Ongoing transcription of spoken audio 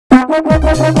Mascom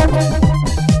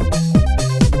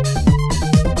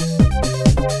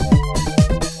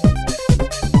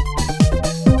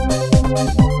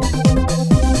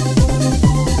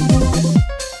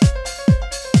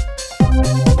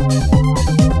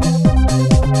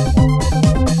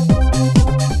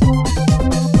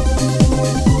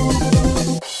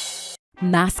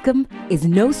is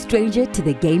no stranger to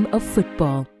the game of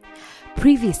football.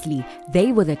 Previously,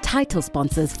 they were the title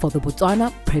sponsors for the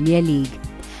Botswana Premier League.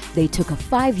 They took a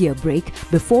 5-year break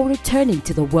before returning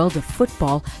to the world of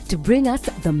football to bring us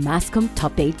the Mascom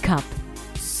Top8 Cup.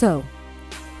 So,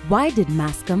 why did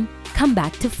Mascom come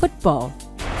back to football?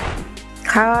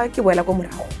 Ke boela go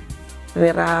morago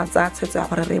re ra tsa tshwetso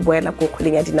gore re boela go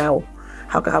kgoleng ya dinao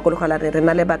ga ka gakologala re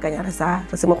na le bakanya re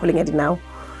se mo kgoleng ya dinao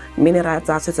mme ne ra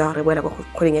tsa tshwetso re boela go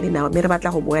kgoleng ya dinao mme re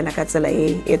batla go boela ka tsela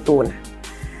e tona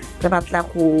re batla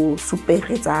go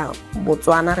supegetsa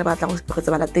Botswana re batla go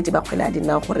supegetsa balatedi ba kgwele ya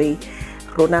dinao gore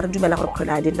rona re dumela gore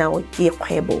kgwele ya dinao ke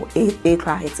kgwebo e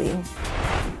tlhagetseng.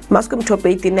 Mascom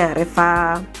Top8 ne re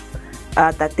fa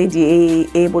tatedi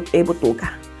e botoka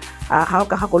ga o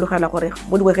ka gakologela gore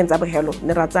mo dibogeng tsa bogelo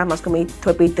ne ra tsa Mascom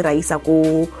Top8 ra isa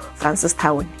go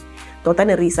Francistown tota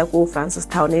ne re isa go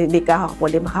Francistown le ka go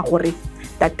lemoga gore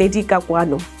tatedi ka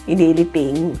kwano e ne le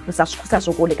teng re sa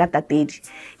sokole ka tatedi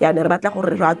ya ne re batla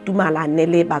gore re atumalane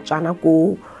le Batswana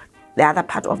go the other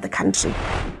part of the country.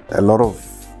 A lot of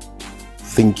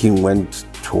thinking went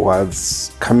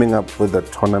towards coming up with a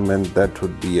tournament that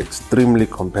would be extremely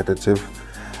competitive.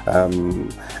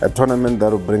 A tournament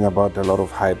that will bring about a lot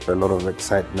of hype, a lot of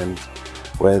excitement,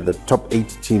 where the top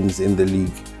 8 teams in the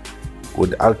league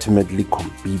would ultimately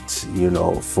compete, you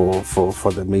know,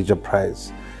 for the major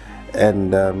prize.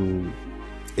 And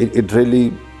it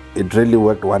really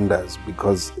worked wonders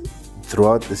because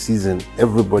throughout the season,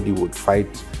 everybody would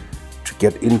fight to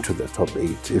get into the top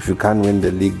 8. If you can't win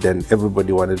the league, then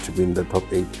everybody wanted to be in the top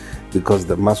 8 because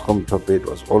the Mascom Top8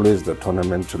 was always the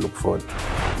tournament to look forward to.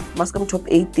 Mascom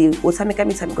Top8 o tshameka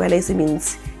metshameko ya le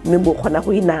sementsi mme bo kgona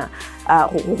go ina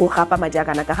go gapa madi a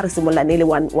kana ka gare simolane le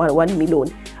 1 million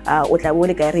o tla bo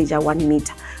le ka re ja 1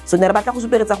 meter. So ne re batla go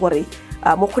superetsa gore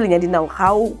mo kgoleng ya dinao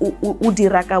ga o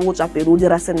dira ka bo tswapelo o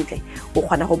dira sentle o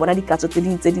kgona go bona dikatso tse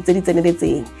di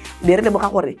tseneletseng be re leboga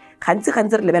gore gantsi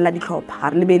re lebella ditlhopha ga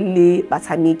re lebelle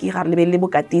batshameki ga re lebelle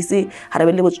bokatisi ga re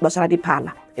lebelle batshwara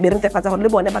diphala e be re ntefatsa gore le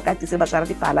bone bakatisi batshwara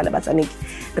diphala le batshameki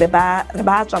re ba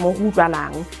tswa mo go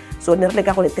utlwalang. So ne re le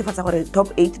ka go netefatsa gore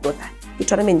top 8 tota ke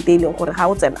tournament e leng gore ga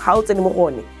o tsene mo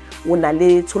gone o na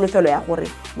le tsholofelo ya gore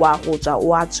wa go tswa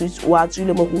wa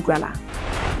tswile mo go utlwalang.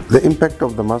 The impact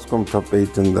of the Mascom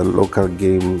Top8 in the local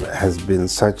game has been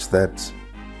such that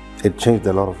it changed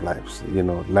a lot of lives, you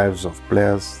know, lives of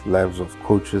players, lives of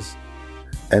coaches,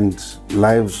 and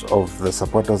lives of the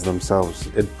supporters themselves.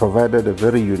 It provided a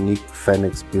very unique fan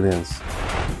experience.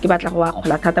 Ke batla go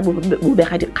akgola thata bo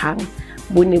bega dikgang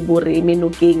bo ne bo re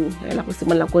menokeng la go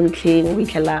simolla go ntlheng o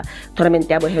itlhela tournament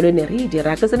ya bohelo ne re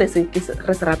dira se ne se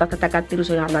re se rata thata ka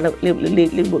tiriso ya rona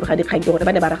le bo bega dikgang ke gore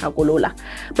ba ne ba re gakolola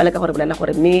ba le ka gore bolela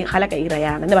gore me ga la ka ira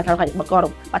yana ne ba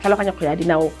tlhaloganya go ya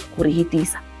dinao gore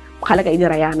hitisa ga la ka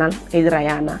ira yana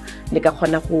le ka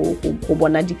kgona go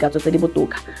bona dikatso tse di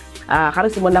botoka ga re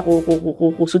simolla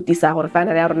go sutisa gore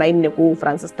final ya rona nne go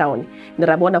Francistown ne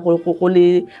ra bona go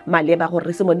le maleba gore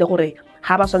re simolle gore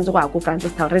ga ba swantse go ya go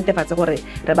Francistown re netefatse gore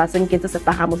re ba senketse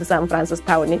sepagamo se sa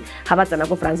Francistown ga ba tsena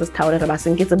go Francistown re ba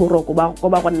senketse boroko ba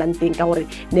go nnang teng ka gore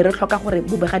ne re tlhoka gore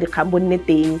bo bega dikgang bo nne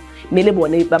teng mme le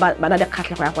bone ba na le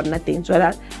kgatlhego ya go nna teng so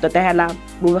tota hela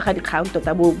bo bega dikgang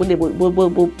tota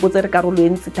bo tsere karolo e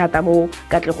ntsi thata mo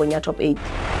katlegong ya top 8.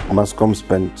 Mascom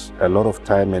spent a lot of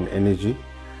time and energy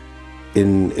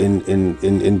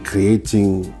in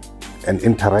creating and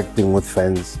interacting with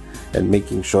fans and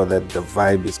making sure that the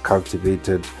vibe is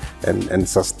cultivated and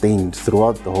sustained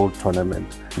throughout the whole tournament.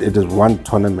 It is one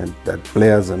tournament that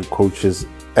players and coaches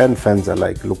and fans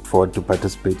alike look forward to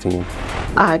participating in.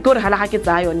 Ke gore hala ga ke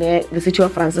tsaya yone the city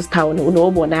of Francistown o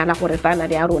no bona la gore final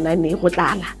ya rona ne go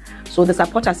tlala. So the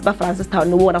supporters ba Francistown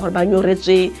no bona gore ba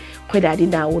nyoretse kgwele ya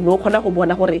dinao no khona go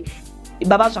bona gore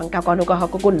ba ba tswang ka kwano ka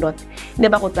go not ne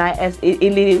ba go tsaya as e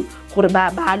le gore ba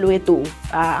loeto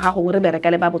ga go re bereka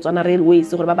le ba Botswana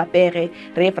Railways gore ba pege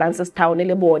re Francistown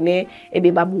le bone e be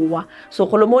ba bua so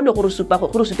go lo mone go re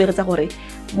superetsa gore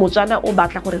Motswana o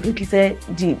batla gore re tlise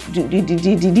di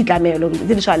tlamelo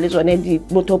di tshwa le tsone di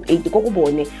mo top 8 go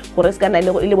bone gore se kana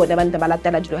le bone ba ntse ba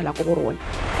latela dilo hela go rona.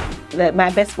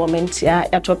 My best moment ya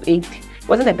top 8 It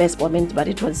wasn't the best moment, but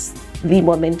it was the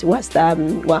moment. It was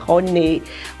Wahone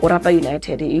Orapa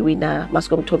United winner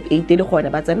Mascom Top8 le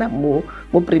gona ba tsena mo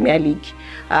Premier League.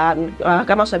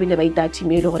 Ka maswabile ba ita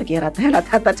team ile gore ke rata hela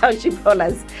thata Township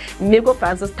Rollers. Mme go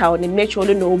Francistown match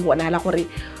ole no bona la gore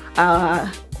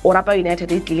Orapa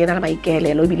United e tlile na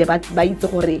maikaelelo bile ba itse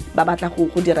gore ba batla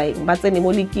go dira eng ba tsene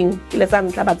mo leaking ile sa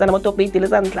ntla ba tsena mo top 8 ile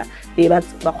sa ntla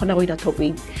ba khona go ita top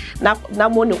 8 na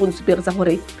mo ne go ntsuperisa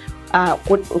gore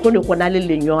go ne go na le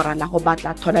lenyora la go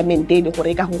batla tournament e le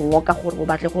gore ka go ngoka gore go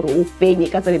batle gore o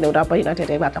fenye ka tsene Orapa United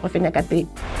e batla go fenya ka teng.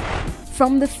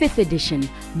 From the 5th edition,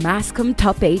 Mascom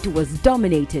Top8 was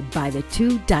dominated by the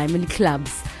two diamond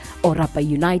clubs, Orapa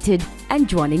United and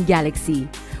Jwaneng Galaxy,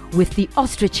 with the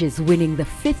Ostriches winning the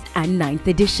 5th and 9th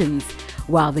editions,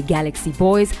 while the Galaxy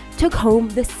boys took home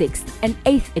the 6th and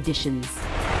 8th editions.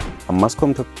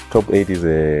 Mascom Top8 is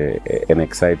an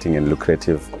exciting and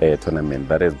lucrative tournament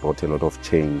that has brought a lot of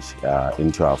change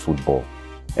into our football.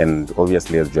 And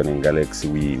obviously as Jwaneng Galaxy,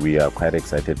 we are quite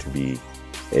excited to be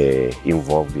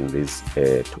involved in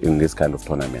this kind of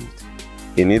tournament.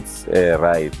 In its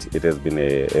right, it has been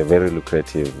a very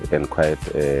lucrative and quite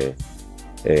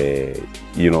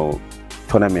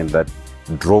tournament that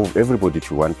drove everybody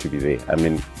to want to be there. I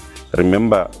mean,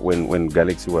 remember when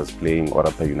Galaxy was playing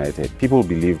Orapa United, people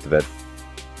believed that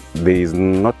there is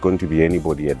not going to be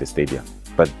anybody at the stadium,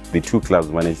 but the two clubs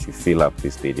managed to fill up the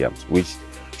stadiums, which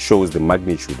shows the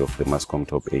magnitude of the Mascom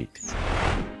Top8.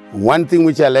 One thing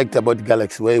which I liked about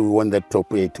Galaxy, where we won that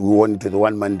top 8, we won it with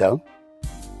one man down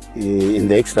in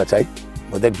the extra time,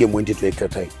 but that game went into extra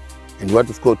time. And we had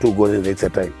to score 2 goals in the extra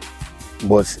time.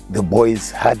 But the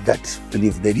boys had that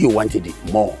belief, they really wanted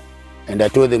it more. And I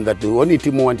told them that the only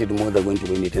team who wanted more, they're going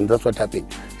to win it. And that's what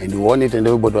happened. And we won it and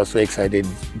everybody was so excited.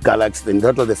 Galaxy, and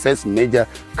that was the first major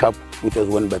cup which was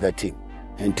won by that team.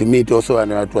 And to me, it also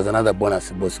it was another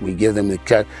bonus because we gave them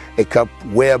a cup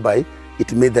whereby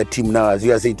it made that team now, as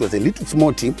you say, it was a little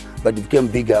small team, but it became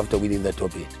bigger after winning the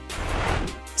top 8.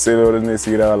 Selo re ne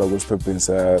se ira la go stopeng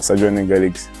sa Jwaneng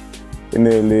Galaxy.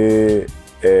 Ene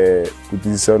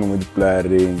kutisana mo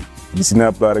di-playereng di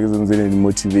sena player ke tsone ne di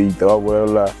motivate ba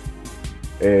bolela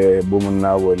bo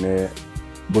monna bone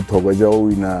botlhokwa ja go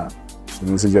wina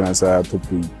sone sejana sa top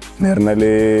 8 ne re na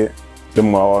le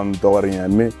mowa wa gore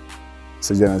mme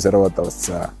sejana se re batla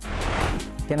sa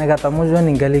ke ne ka ta mo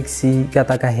Jwaneng Galaxy ka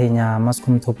ta ka henya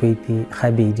Mascom Top8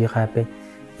 gabedi gape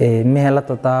mme hela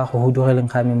tota go hudugeleng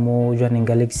ga me mo Jwaneng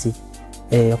Galaxy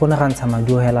go ne ga ntsha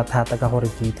maduo hela thata ka gore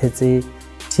ke ithetse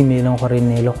team e leng gore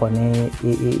ne le gone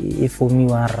e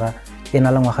formiwa ra e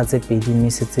na le ngwaga tse pedi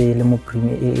mme setse le mo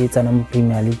premier tsana mo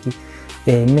Premier League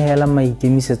mme hela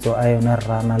maikemisetso a yona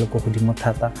ra na le go godimo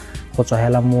thata go tswa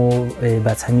hela mo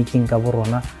batshameking ka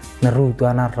borona ne re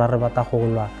utwana ra re batla go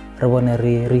lwa re bone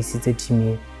re isitse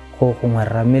team go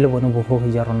ngwera mme le bone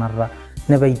bogogi ja rona ra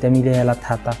ne ba itamile hela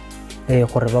thata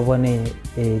gore ba bone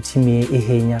team e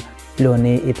henya le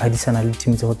one e phadisana le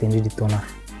team tse go teng le ditona.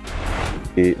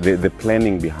 The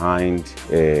planning behind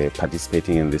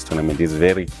participating in this tournament is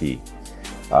very key.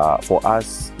 For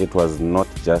us, it was not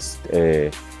just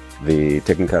the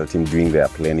technical team doing their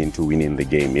planning to win in the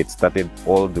game. It started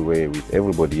all the way with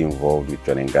everybody involved, with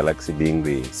Jwaneng Galaxy being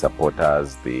the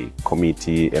supporters, the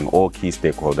committee, and all key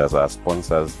stakeholders, our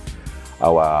sponsors,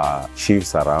 our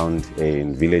chiefs around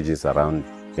in villages around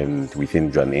and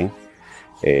within Jwaneng,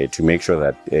 to make sure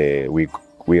that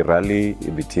we rally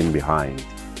the team behind,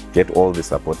 get all the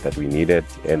support that we needed,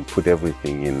 and put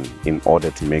everything in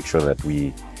order to make sure that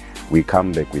we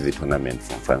come back with the tournament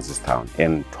from Francistown.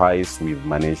 And twice we've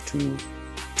managed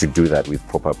to do that with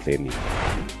proper planning.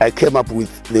 I came up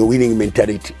with the winning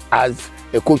mentality as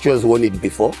a coach has won it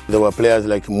before. There were players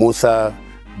like Musa,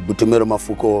 Butumero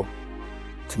Mafuko,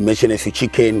 to mention a few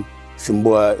Chicken,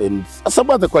 Simboa, and some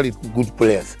other quality good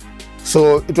players.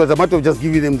 So it was a matter of just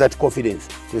giving them that confidence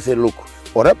to say, look,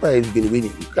 Orapa has been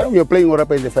winning. We are playing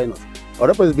Orapa in the finals.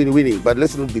 Orapa has been winning, but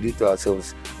let's not believe to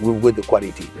ourselves. We've got the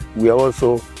quality. We've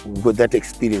got that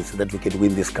experience that we can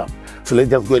win this cup. So let's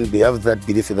just go and have that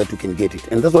belief that we can get it.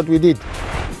 And that's what we did.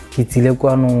 Kitile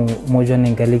kwano mo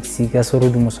Jwaneng Galaxy ka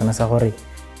sorodi mo sona sa gore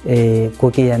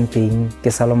ko ke yang teng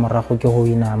ke sala morago ke go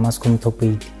wina Mascom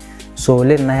Top8. So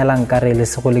le nna hela nkare le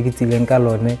se go le kitileng ka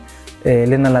lone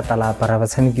le nna la tala para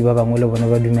batshameki ba bangwe le bone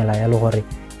ba dumela ya le gore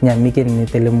nyame ke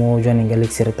nnete le mo Jwaneng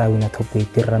Galaxy re ta wina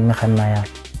Top8 ra mme ga nna ya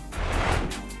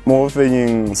mo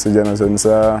fenyeng sejana sone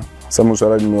sa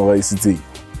moswara di mo ga isitse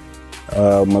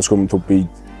Mascom Top8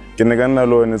 ke ne ka nna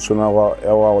le one tsona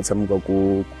ya go tshameka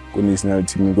ko national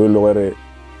team go le gore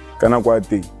kana kwa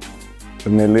teng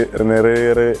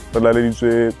re la le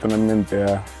ditswe tournament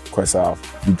ya Kwasaf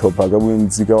di thopa ka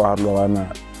bontsi ka wa harlogana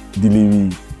delivery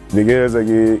le ke etsa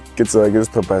ke tswa ke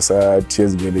stopper sa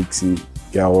TS Galaxy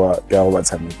ke go ba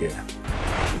tshamekela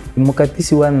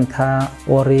mokatisi wa ntha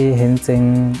o re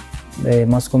hentseng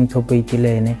Mascom Top8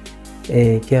 lene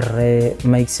ke re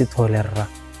Mike Sitholerra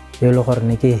yo le gore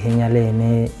ne ke henya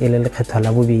lene e le lekgetho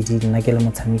la bobedi nna ke le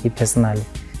motshameki personal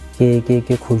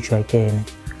ke coach wa kene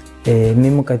mme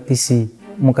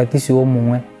mokatisi o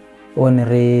mongwe o ne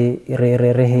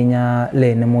re henya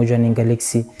lene mo Joining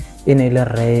Galaxy ene le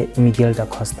re Miguel da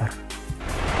Costa.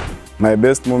 My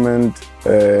best moment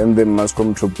in the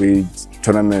Mascom Top8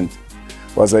 tournament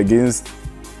was against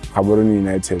Gaborone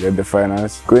United at the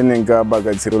finals. Kweneng ka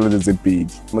baka tshirelo tse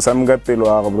pedi. Mosameka pelo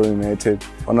wa Gaborone United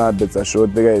ona betsa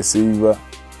shot ga e save.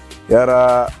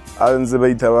 Yara a ntse ba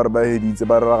ithabara ba heditse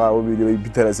ba raga go bile ba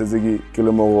ipithela setse ke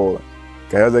le mo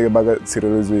ka ya ke baka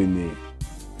tshirelo ene.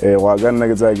 Wa ga nna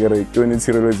ke tsa ke re ke one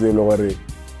tshirelo tse le gore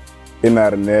ena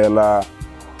re nela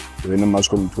wena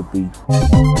Mascom Top8.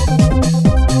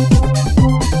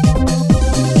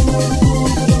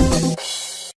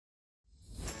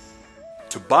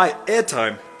 To buy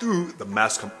airtime through the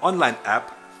Mascom online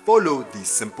app, follow these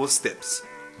simple steps.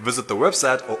 Visit the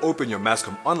website or open your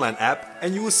Mascom online app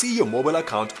and you will see your mobile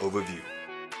account overview.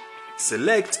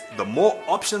 Select the More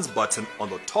Options button on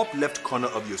the top left corner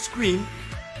of your screen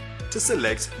to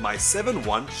select My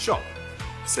 7-1 Shop.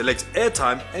 Select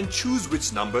airtime and choose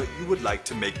which number you would like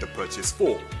to make the purchase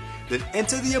for. Then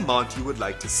enter the amount you would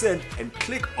like to send and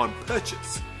click on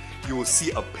Purchase. You will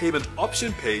see a payment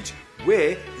option page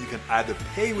where you can either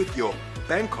pay with your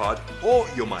bank card or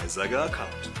your MyZaga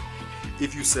account.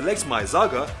 If you select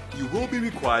MyZaga, you will be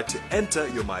required to enter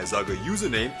your MyZaga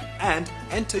username and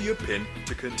enter your PIN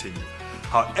to continue.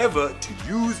 However, to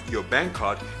use your bank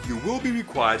card, you will be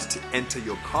required to enter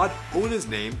your card owner's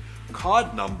name,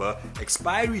 card number,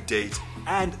 expiry date,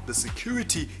 and the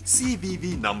security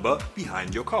CVV number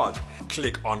behind your card.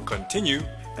 Click on Continue,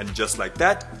 and just like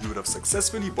that, you would have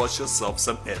successfully bought yourself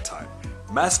some airtime.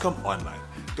 Mascom Online.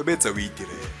 Tobetsa we dire.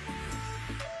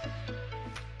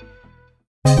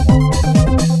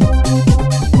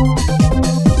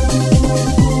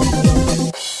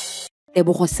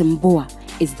 Tebogo Simboa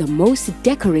is the most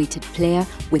decorated player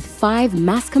with 5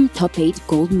 Mascom Top8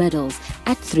 gold medals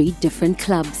at 3 different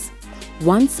clubs.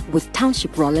 Once with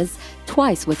Township Rollers,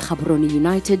 twice with Gaborone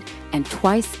United, and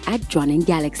twice at Joining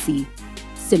Galaxy.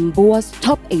 Simboa's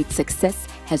top 8 success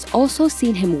has also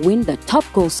seen him win the Top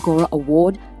Goal Scorer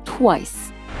award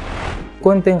twice.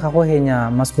 Konteng ga go henya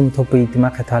Mascom Top8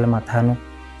 makgetho a le mathano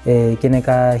ke ne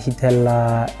ka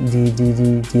hitella di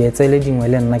etsele dingwe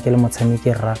le nna ke le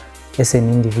motshameki ra as an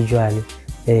individual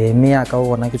me ya ka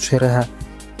bona ke tshwerega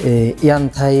ya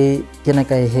nthai ke ne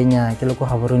ka henya ke le go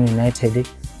Gaborone United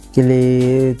ke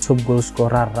le Top Goal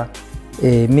Scorer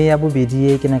me ya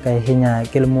bobedi ke ne ka henya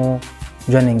ke le mo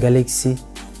Joining Galaxy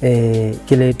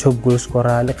ke le Top Goal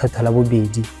Scorer le kgetho la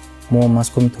bobedi mo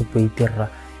Mascom Top8 ra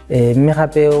mme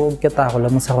gape o ke ta go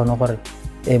lemosa gone gore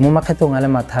mo makgethong a le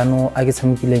mathano a ke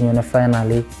tshamekileng yone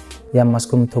finale ya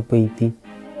Mascom Top8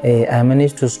 I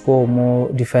managed to score mo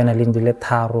di finaleng di le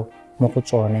 3 mo go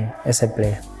tsone as a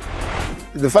player.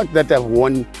 The fact that I've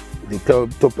won the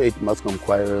top 8 Mascom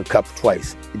Cup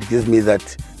twice, it gives me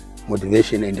that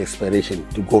motivation and inspiration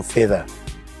to go further,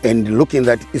 and looking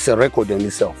that it's a record on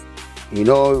itself. You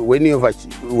know, when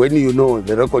you know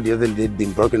the record hasn't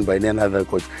been broken by any other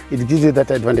coach, it gives you that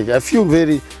advantage. I feel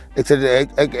very excited.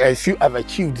 I feel I've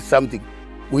achieved something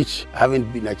which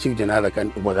haven't been achieved in other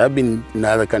countries. But I've been in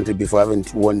other countries before. I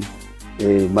haven't won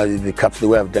the cups the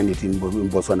way I've done it in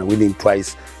Botswana, winning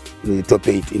twice top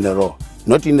 8 in a row.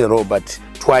 Not in a row, but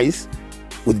twice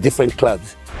with different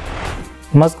clubs.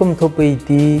 Mascom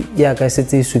Top8 ya ka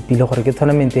setse supile gore ke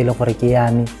tournament e le gore ke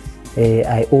yame.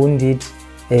 I owned it.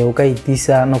 O ka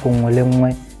itisa nako nngwe le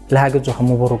nngwe le ha ke tsoga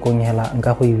mo borokong hela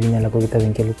nka go iwinela go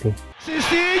kitabeng ke le teng.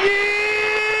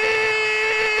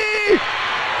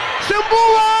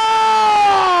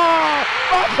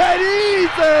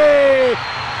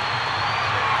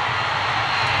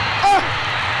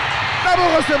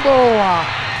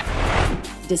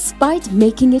 Despite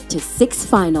making it to 6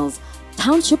 finals,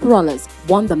 Township Rollers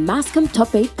won the Mascom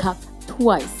Top8 Cup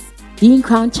twice, being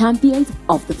crowned champions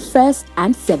of the 1st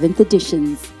and 7th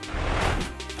editions.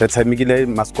 The tshamekile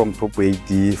Mascom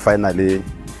Top8 finally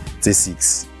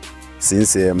 6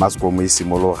 since Mascom e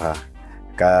simologa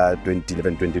ka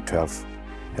 2011-2012.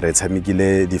 Re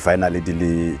tshamekile di finale di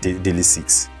le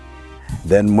 6.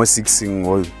 Then mo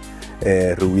 6ing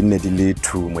re winne di le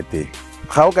 2 mo teng.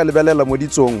 Ga o ka lebelela mo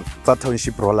ditsong tsa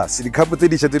Township Rollers di cup tse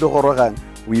di tse di gorogang,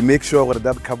 we make sure gore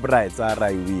that cup rights are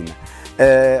right win.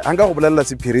 Hanga go bolela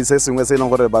sephiri se sengwe se leng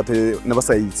gore batho ne ba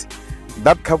sa itse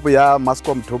that cup ya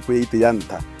Mascom Top8 ya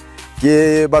nta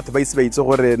ke batho ba ise ba itse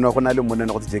gore no gona le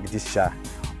monene go tjekisha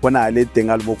bona le teng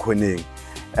a le mo khoneng.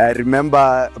 I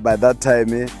remember by that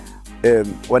time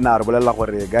when I bolela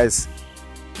gore guys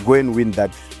go and win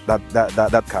that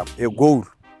cup. A goal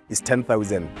is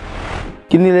 10,000.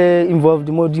 Kinile involved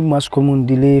mo di Mascom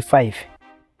dile 5.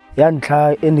 Ya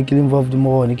ntlha ene ke involved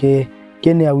mo gone ke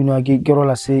ne ya winwa ke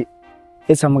rola se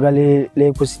e tshameka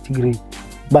le ko City Grey,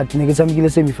 but ne ke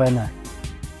tshamekile semi final,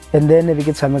 and then ne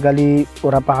ke tshameka le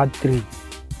orapa ha 3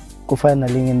 ko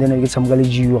finaling, and then ne ke tshameka le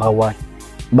GU ha 1,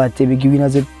 but be ke wina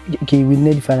ke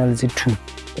winne di final tse 2.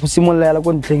 Go simolla la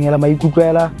ko ntleng ya la maikutlo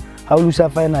ya la ha o lusa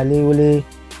final o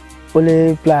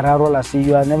le player rola se,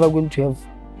 you are never going to have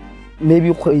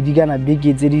maybe di kana big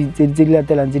tse di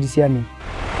latelang tse di siameng.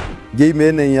 Game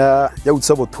ene ya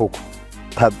utsa bothoko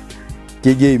that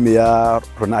ke game ya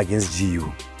rona against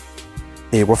GU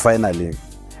go finaling.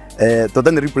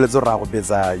 Tota ne re ipoletse ra go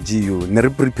betsa GU, ne re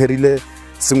prepareile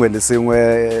sengwe le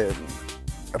sengwe,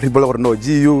 re bole gore no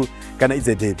GU kana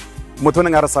itse derby. Motho ne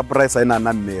nga re surprise ina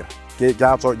na mmera ke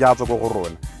ja go go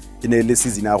rona, ine le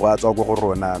season ya go a tswa go go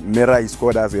rona. Mmera is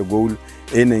scored as a goal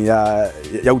ene ya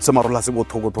utsa marola se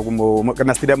bothoko mo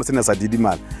kana stadium se ne sa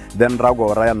didimala, then ra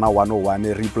go ra ya na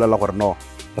 101 re ipolela gore no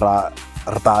ra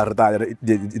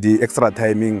the extra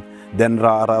timing, then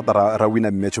ra win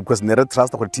a match because ne re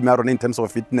trust gore team ya rona in terms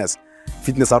of fitness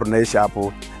ya rona e sharp,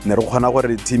 ne re khona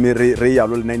gore team re ya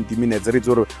lo 90 minutes re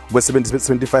tsore bo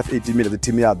 75-80 minutes the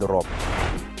team ya drop.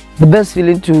 The best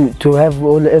feeling to have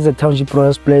all as a Township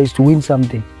Royals players to win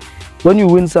something. When you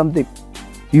win something,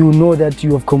 you know that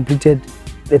you have completed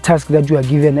the task that you are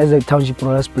given as a Township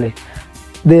Royals player.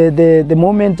 The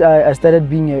moment I started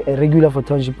being a regular for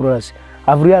Township Royals,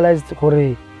 I've realized that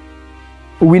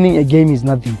winning a game is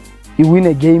nothing. You win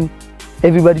a game,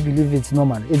 everybody believes it's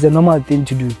normal. It's a normal thing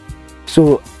to do.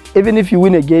 So even if you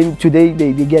win a game today,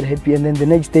 they get happy, and then the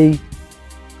next day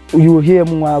you hear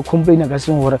complain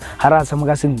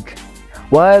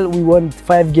while we won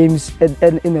 5 games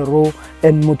in a row,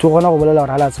 and but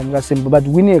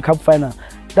winning a cup final,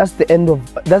 that's the end of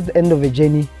a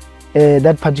journey,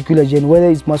 that particular journey, whether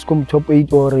it's Mascom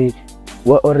Top8 or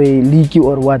a league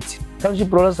or what.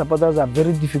 Township Royals supporters are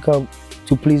very difficult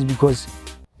to please because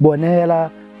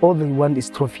Bonella, all they want is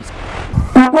trophies.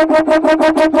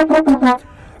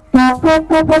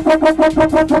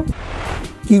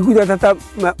 Ki tata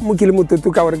mukile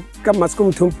mututu ka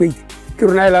Mascom Top8 ke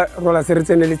rona ela rola se re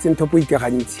tseneletseng Top8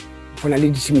 gantsi gona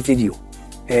le ditshimetse dio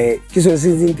ke so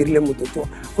se zintirile mututu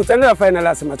go tsenela final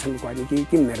a se matshamekwane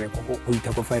ke mmereko go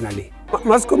itha ko finale.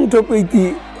 Mascom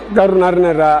Top8 ka rona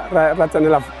rena ra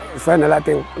tsenela final a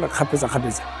teng la khapetsa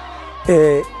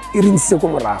e rinse ko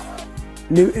morago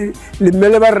le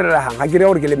mmele ba re la hanga ke re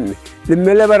gore ke le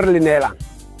mmele ba re le nelang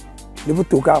le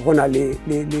botoka gona le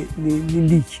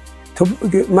league.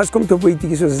 Mascom Top8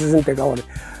 ke so se sente ka gore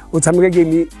o tshameka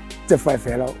game tse 5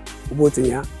 fela o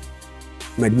botsenya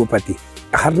madimo pati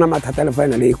ga rena mathata le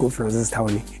final e conference town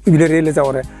e bile re eletsa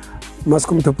gore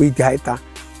Mascom Top8 ha eta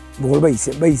bogolo ba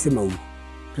ise mau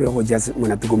re go just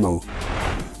monate go mau.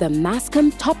 The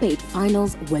Mascom Top8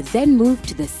 finals were then moved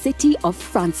to the city of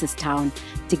Francistown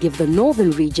to give the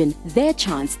northern region their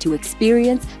chance to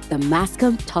experience the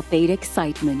Mascom Top8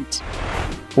 excitement.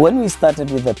 When we started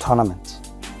with the tournament,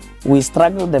 we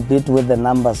struggled a bit with the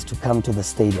numbers to come to the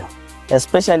stadium,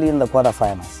 especially in the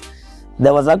quarterfinals.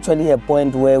 There was actually a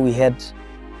point where we had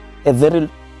a very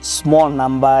small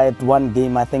number at one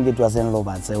game, I think it was in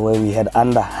Lobatse, where we had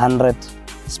under 100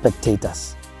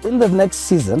 spectators. In the next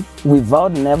season, we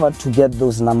vowed never to get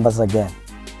those numbers again.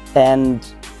 And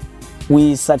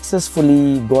we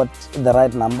successfully got the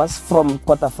right numbers from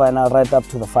quarterfinal right up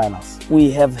to the finals.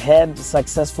 We have had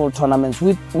successful tournaments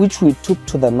which we took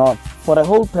to the north for a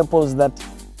whole purpose that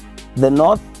the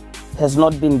north has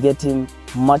not been getting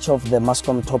much of the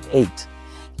Mascom Top8.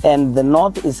 And the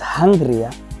north is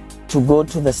hungrier to go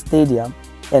to the stadium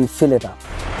and fill it up.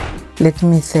 Let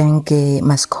me thank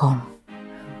Mascom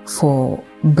for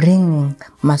bringing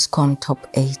Mascom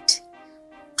Top8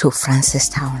 to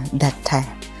Francistown that time.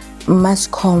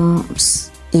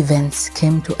 Mascom's events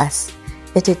came to us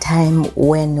at a time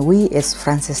when we as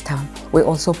Francistown were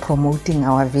also promoting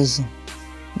our vision,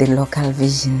 the local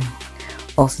vision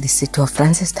of the city of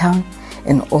Francistown,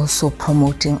 and also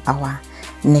promoting our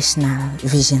national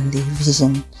vision, the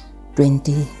Vision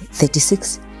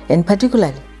 2036, and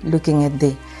particularly looking at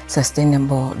the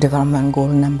Sustainable Development Goal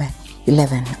number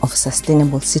 11 of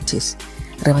sustainable cities.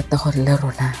 The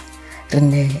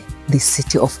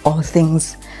city of all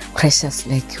things precious,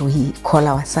 like we call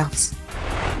ourselves.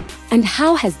 And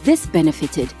how has this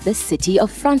benefited the city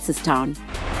of Francistown?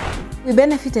 We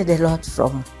benefited a lot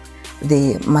from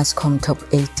the Mascom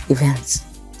Top8 events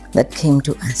that came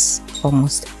to us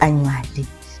almost annually.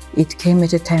 It came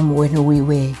at a time when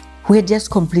we had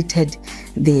just completed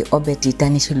the Obedi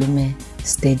Tanishilume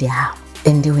Stadium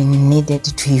and we needed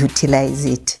to utilize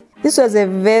it. This was a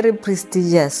very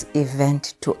prestigious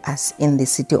event to us in the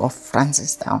city of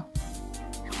Francistown.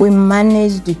 We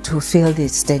managed to fill the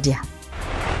stadium.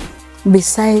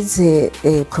 Besides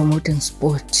promoting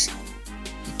sport,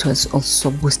 it was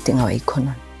also boosting our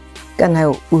economy.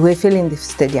 We were filling the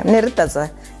stadium.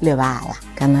 Neritaza lebala.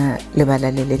 Kana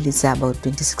lebala lelelisa about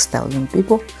 26,000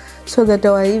 people, so that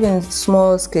our even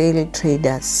small-scale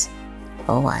traders,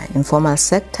 our informal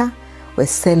sector, were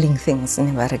selling things.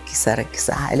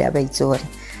 Nevarekisa hali abaitsori.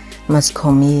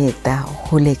 Mascom yeta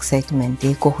whole excitement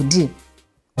eko hudi.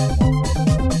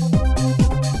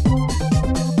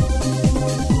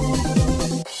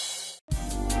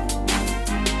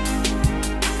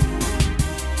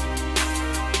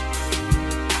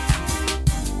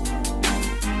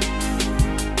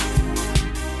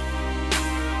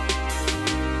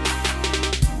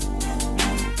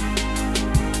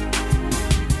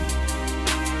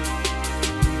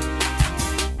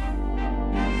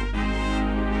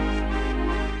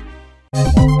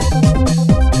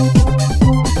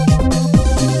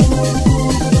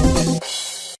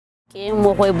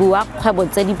 Go bua kgwebo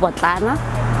tse di potlana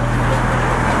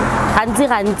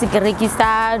gantsi ke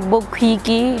rekisa bo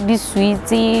quickie, di sweets,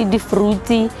 di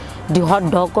fruity, di hot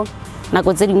dog.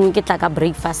 Nako tse dingwe ke tla ka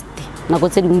breakfast, nako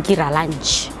tse dingwe ke ra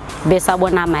lunch be sa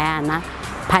bona mayana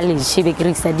phalish be ke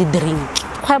rekisa di drink.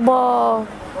 Kgwebo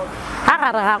ha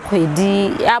gare ga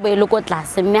kgwedi ya bo ile ko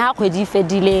tlase, mme ha kgwedi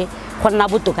fedile go nna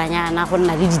botokanyana, go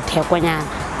nna le dithekonyana.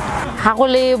 Ha go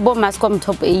le bo Mascom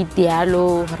Top8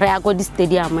 yalo re ya go di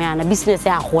stadium yana business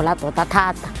ya gola tota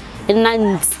thata e nna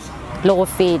ntsi le go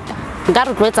feta. Nka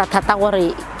re tlotsa thata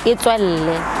gore e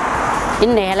tswelle e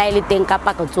nne hela ile teng ka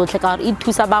paka tsotlhe ka gore e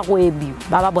thusa ba go ebi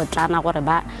ba botlana gore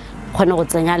ba khone go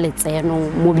tsenya letseno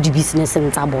mo di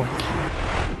businesseng tsa bone.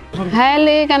 Ha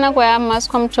le kana go ya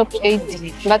Mascom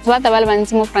Top8 batho ba tabale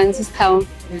bantsi mo Francistown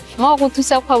mo go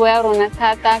thusa kgwebo ya rona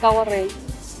thata ka gore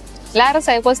la re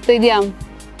sa go stadium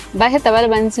ba heta ba le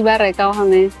bantsi ba reka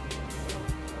gone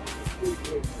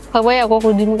kgwebo ya go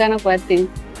godimo kana kwa teng.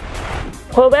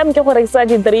 Kgwebo ya mke go rekisa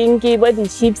di drink bo di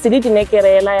chips le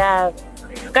dinekerela ya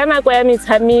kana kwa ya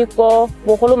metshamiko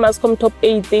bogolo Mascom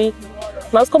Top8.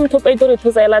 Mascom Top8 re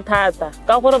thusa ela thata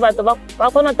ka gore batho ba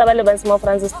kgona taba le bantsi mo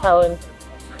Francistown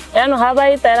eno ha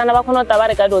ba itaela ba kgona taba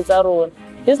re ka do tsa rona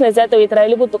business ya twe try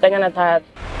le botokanyana thata.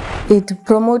 It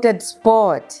promoted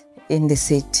sport in the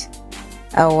city.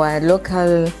 Our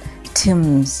local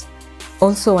teams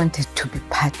also wanted to be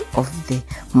part of the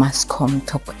Mascom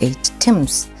Top8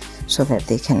 teams so that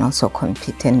they can also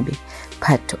compete and be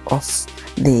part of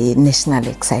the national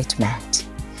excitement.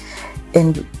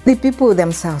 And the people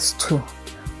themselves too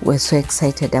were so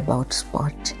excited about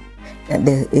sport,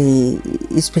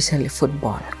 especially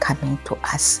football coming to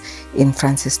us in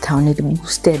Francistown. It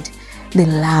boosted the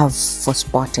love for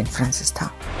sport in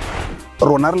Francistown.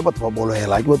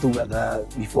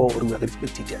 Before we were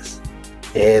spectators,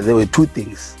 there were two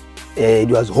things. It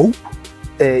was hope,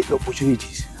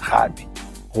 opportunities. Happy,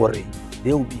 worry.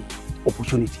 There will be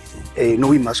opportunities. No,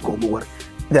 we must come over.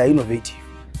 They are innovative.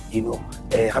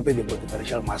 Happy about the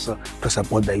financial muscle to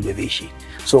support the innovation.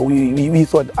 So we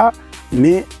thought, but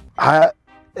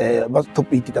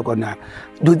Top8 takona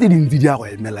do the video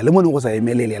emela le mone go sa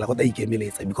emelele la go ta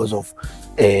ikemeletsa because of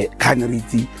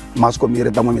canarity Mascom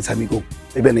ere tamo metshamiko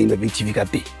e be na innovative ka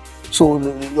teng. So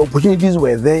the opportunities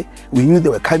were there, we knew they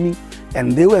were coming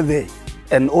and they were there.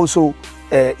 And also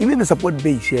even the support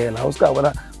base here la oska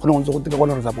bona go ntse go tika go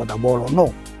re support ball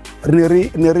no re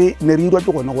ira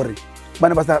tlo gona gore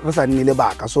bana ba sa nnile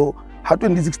baka. So ha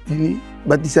 2016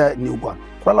 ba tisa new kwa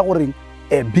go la gore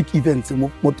big events mo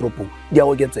tropong dia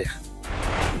o getsega.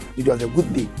 It was a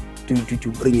good thing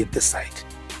to bring it this side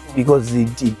because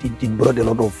it brought a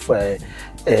lot of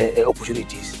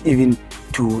opportunities even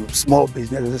to small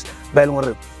businesses. Most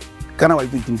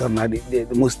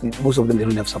of them they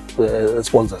don't have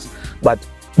sponsors, but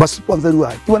sponsors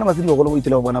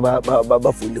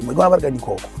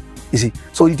you see.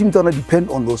 So the team depend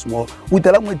on those small. We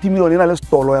tell them team let's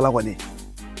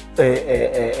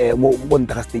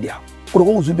stadium.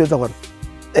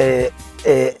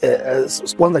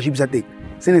 Sponsorships at the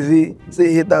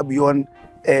say beyond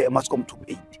Mascom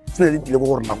Top8.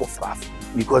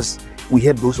 Because we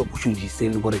had those opportunities we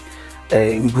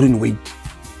couldn't wait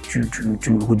to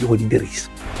the race.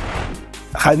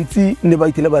 Hansi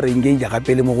never tell engage a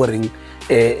capelle mo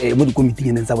committee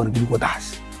and someone with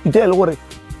us. You tell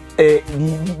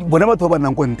bona batho ba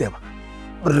nang ko nteba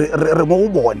re mo go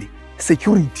bone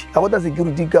security ga gota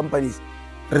security companies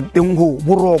re teng go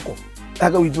boroko ga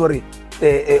ka o itse gore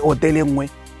hotel engwe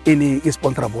e ne e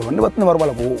sponsorable ne batho ne ba re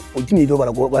bala go o teenage ba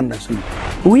la go ba nna so.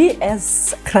 We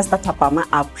as Cresta Tapama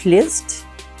are pleased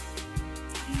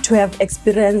to have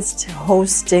experienced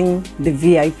hosting the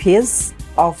VIPs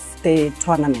of the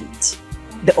tournament,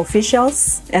 the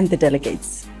officials and the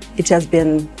delegates. It has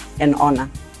been an honor.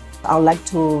 I would like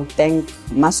to thank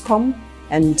Mascom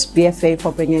and BFA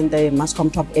for bringing the Mascom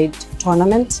Top8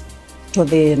 tournament to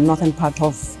the northern part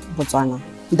of Botswana.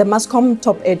 The Mascom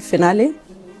Top8 finale,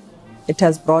 it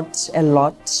has brought a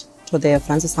lot to the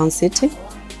Francistown city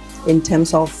in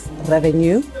terms of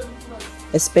revenue,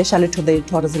 especially to the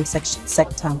tourism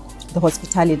sector, the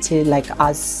hospitality like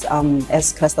us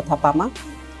as Cresta Tapama,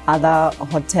 other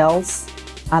hotels,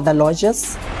 other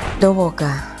lodges.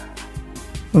 Dovoka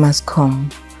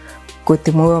Mascom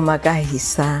Kutimuwa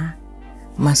Magahisa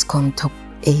Mascom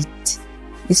Top8,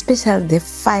 especially the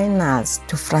finals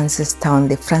to Francistown,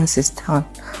 the Francistown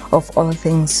of all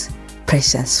things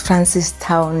precious.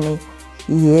 Francistown,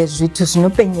 yes, it was no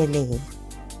penyele.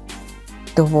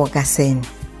 Dovoka sen,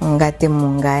 ngate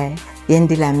munga,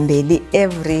 yendilambeli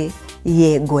every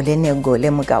year gole ne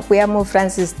gole muka. Kuya mu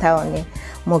Francistown,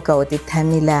 muka oti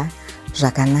tamila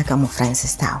rakanaka mu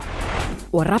Francistown.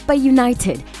 Orapa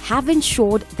United have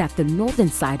ensured that the northern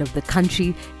side of the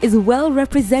country is well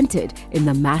represented in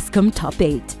the Mascom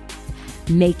Top8,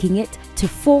 making it to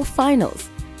 4 finals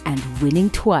and winning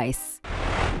twice.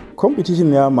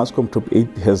 Competition near Mascom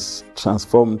Top8 has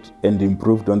transformed and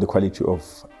improved on the quality of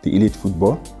the elite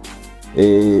football.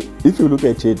 If you look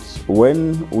at it,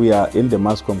 when we are in the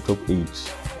Mascom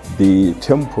Top8, the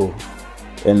tempo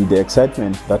and the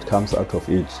excitement that comes out of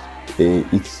it,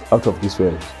 it's out of this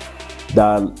world.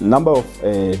 The number of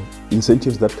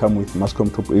incentives that come with Mascom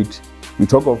Top8, we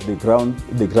talk of the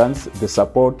grants, the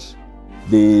support,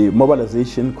 the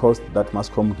mobilization cost that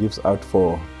Mascom gives out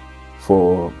for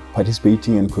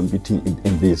participating and competing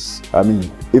in this. I mean,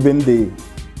 even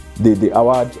the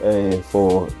award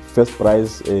for first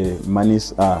prize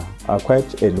monies are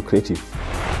quite lucrative.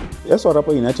 As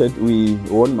Orapa United, we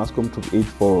won Mascom Top8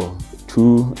 for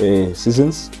 2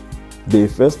 seasons. The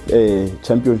first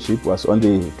championship was on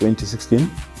the 2016,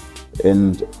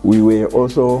 and we were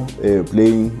also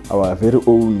playing our very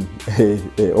own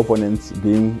opponents,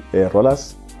 being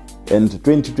Rollers. And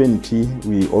 2020,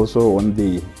 we also won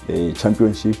the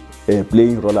championship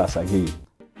playing Rollers again.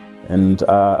 And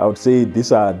I would say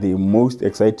these are the most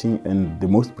exciting and the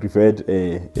most preferred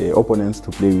opponents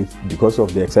to play with because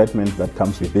of the excitement that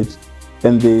comes with it.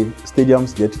 And the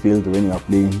stadiums get filled when you are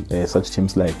playing such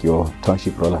teams like your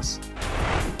Township Rollers.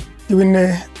 You win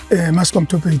Mascom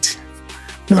Top8,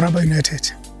 Orapa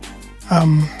United.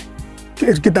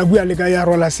 Kita buya le kaya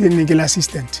Rollers ni ke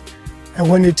assistant. I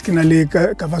won it kina le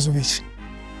Kavazovic.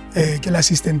 Ke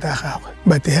assistant ta gagwe.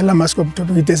 But hela Mascom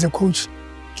Top8 as a coach,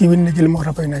 ke win ke le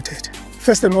Orapa United.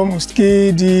 First and foremost,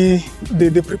 ke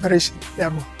the preparation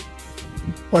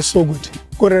was so good.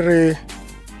 Korere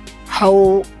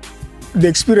how the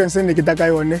experience in the Kitaka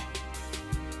yone,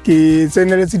 ki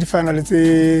tseneletse di final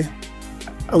tse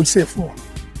I would say 4.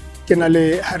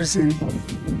 Kenale Harrison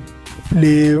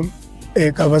le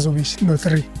Kavazovic no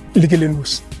 3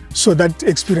 Likilenus. So that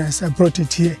experience I brought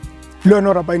it here.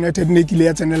 Orapa United ne kile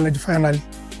ya tsenela di final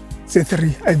tse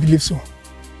 3, I believe so.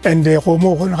 And go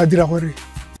mo go ga dira gore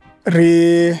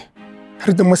re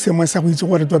te mo semong sa go itse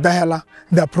gore tota hela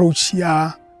the approach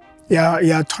ya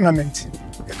tournament,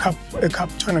 a cup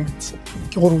tournament.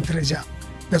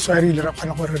 That's why I really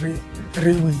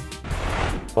win.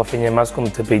 Ofenye Mascom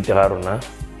Top8 ga rona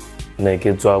ne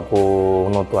ke tswa ko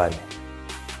Notwane.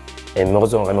 Me go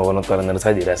tswa ga me go Notwane ne re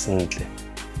sa dira sentle.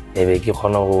 Be ke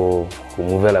khona go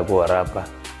movela ko Orapa.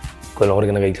 Ko le gore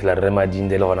ke ne ga itlhela re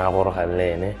madinde le gona go roga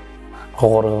lene. Go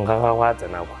gore ga wa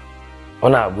tsena kwa.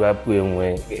 Ona bua puo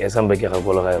engwe e samba ke ga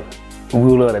go lo ga.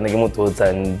 Bu lo ne ke motho o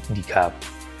tsang di cup.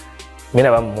 Mina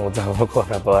ba mmotsa go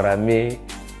Orapa ora me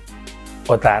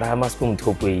o tara Mascom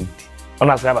Top8.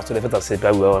 Ona se ba tsole fetsa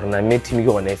sepa bua gore na me team ke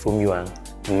gone formiwang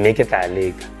mme ke tla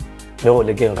leka me go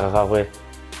lekeng ga gagwe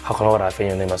ga gona gore a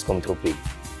fenya ne Mascom Top8.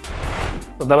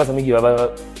 Tota ba tsamiki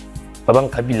ba bang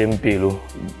kabileng pelo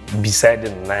beside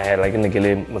nna hela ke ne ke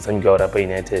le motsamiki wa Orapa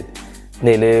United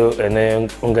ne le ene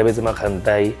ngabetse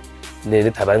makhantai ne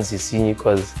le Thabang Sisinyi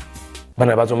cause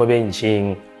bana ba tswa mo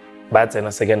benching ba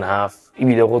tsena second half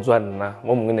ibile go tswa nna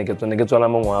mo mongwe ne ke tswana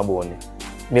mo ngwa bone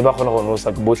me ba khona go no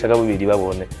sa bohle ka bobedi ba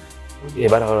bone e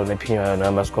ba re ne phinya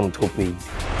na Mascom Top8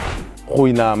 go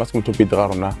ina Mascom Top8 ga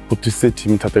rona go thuse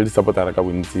team thata le supportera ka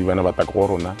bontsi bana ba taka go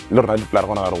rona le rona di player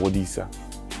gona ga re godisa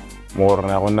mo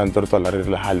rona go nna ntse re tswala re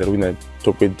le hale re wina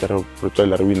top 8 re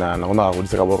tswala re wina na gona go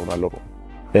diseka bo rona le rona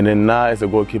and then na as a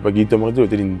goalkeeper ke itemogetse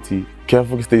tse dintsi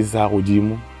careful ke stage sa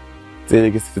godimo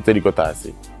tse ke tse di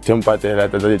kotase temperature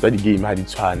tsa di game ha di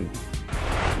tshwane.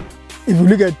 If you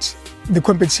look at the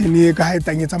competition e ka ha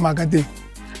etangetsa maka teng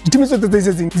ditime tse tse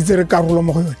setseng di tsere karolo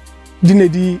mo go yone di ne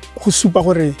di go supa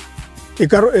gore e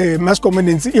ka Mascom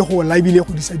e go laibile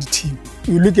go disa di team.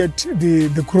 You look at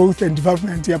the growth and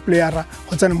development ya player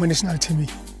go tsana mo national team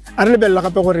a re lebella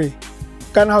gape gore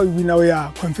kana how we now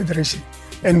ya confederation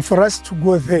and for us to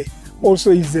go there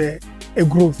also is a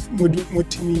growth mo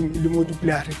teaming le mo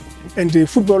player and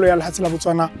football ya Lehatsela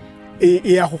Botswana e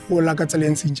ya go gola ka tsela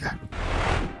ntse njalo.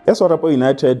 As Orapa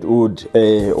United would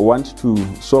want to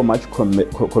so much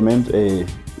commend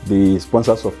the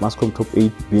sponsors of Mascom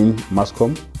Top8 being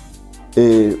Mascom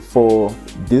for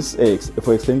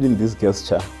extending this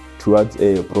gesture towards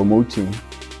promoting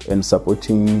and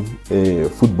supporting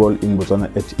football in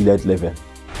Botswana at elite level.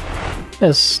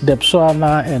 As the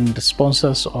Botswana and the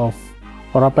sponsors of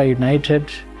Orapa United,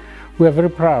 we are very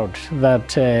proud that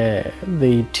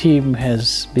the team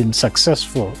has been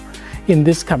successful in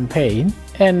this campaign,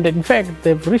 and in fact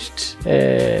they've reached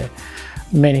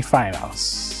many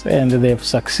finals and they've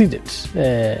succeeded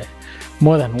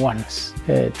more than once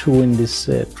to win this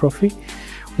trophy.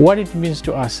 What it means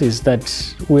to us is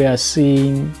that we are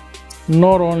seeing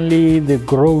not only the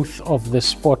growth of the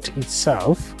sport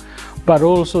itself, but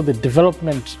also the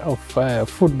development of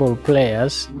football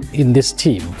players in this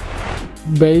team.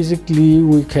 Basically,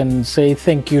 we can say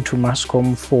thank you to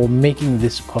Mascom for making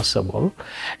this possible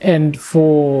and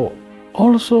for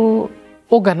also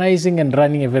organizing and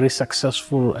running a very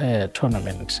successful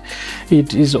tournament.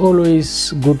 It is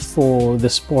always good for the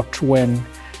sport when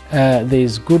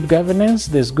there's good governance,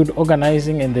 there's good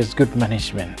organizing, and there's good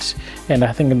management. And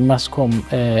I think Mascom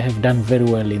have done very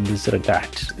well in this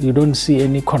regard. You don't see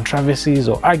any controversies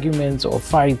or arguments or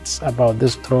fights about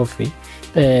this trophy.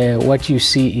 What you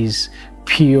see is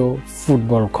pure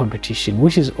football competition,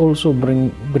 which is also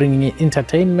bringing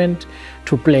entertainment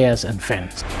to players and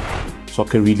fans.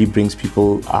 Soccer really brings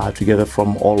people together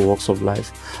from all walks of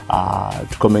life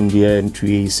to come in here into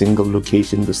a single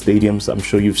location, the stadiums. I'm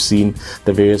sure you've seen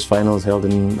the various finals held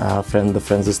in the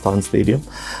Francistown Stadium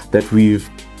that we've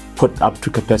put up to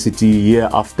capacity year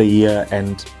after year,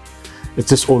 and it's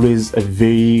just always a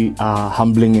very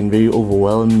humbling and very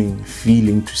overwhelming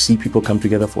feeling to see people come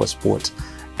together for a sport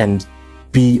and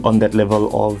be on that level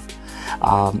of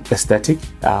aesthetic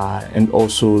and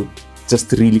also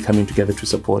just really coming together to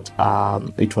support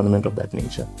a tournament of that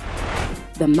nature.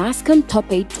 The Mascom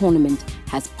Top8 tournament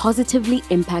has positively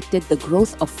impacted the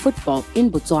growth of football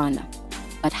in Botswana.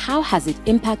 But how has it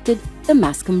impacted the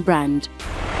Mascom brand?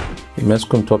 The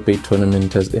Mascom Top8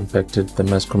 tournament has impacted the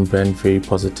Mascom brand very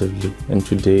positively, and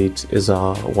today it is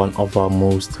one of our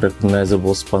most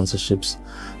recognizable sponsorships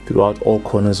throughout all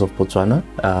corners of Botswana,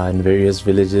 in various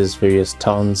villages, various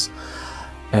towns,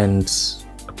 and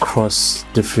across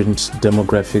different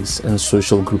demographics and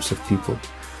social groups of people.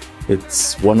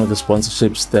 It's one of the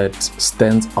sponsorships that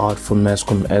stands out for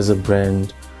Mascom as a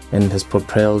brand and has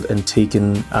propelled and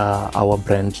taken our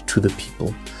brand to the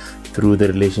people through the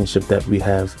relationship that we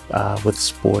have with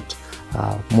sport,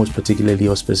 most particularly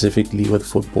or specifically with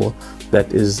football.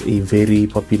 That is a very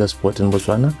popular sport in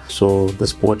Botswana. So the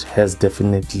sport has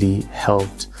definitely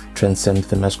helped transcend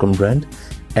the Mascom brand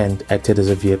and acted as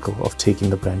a vehicle of taking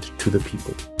the brand to the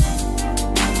people.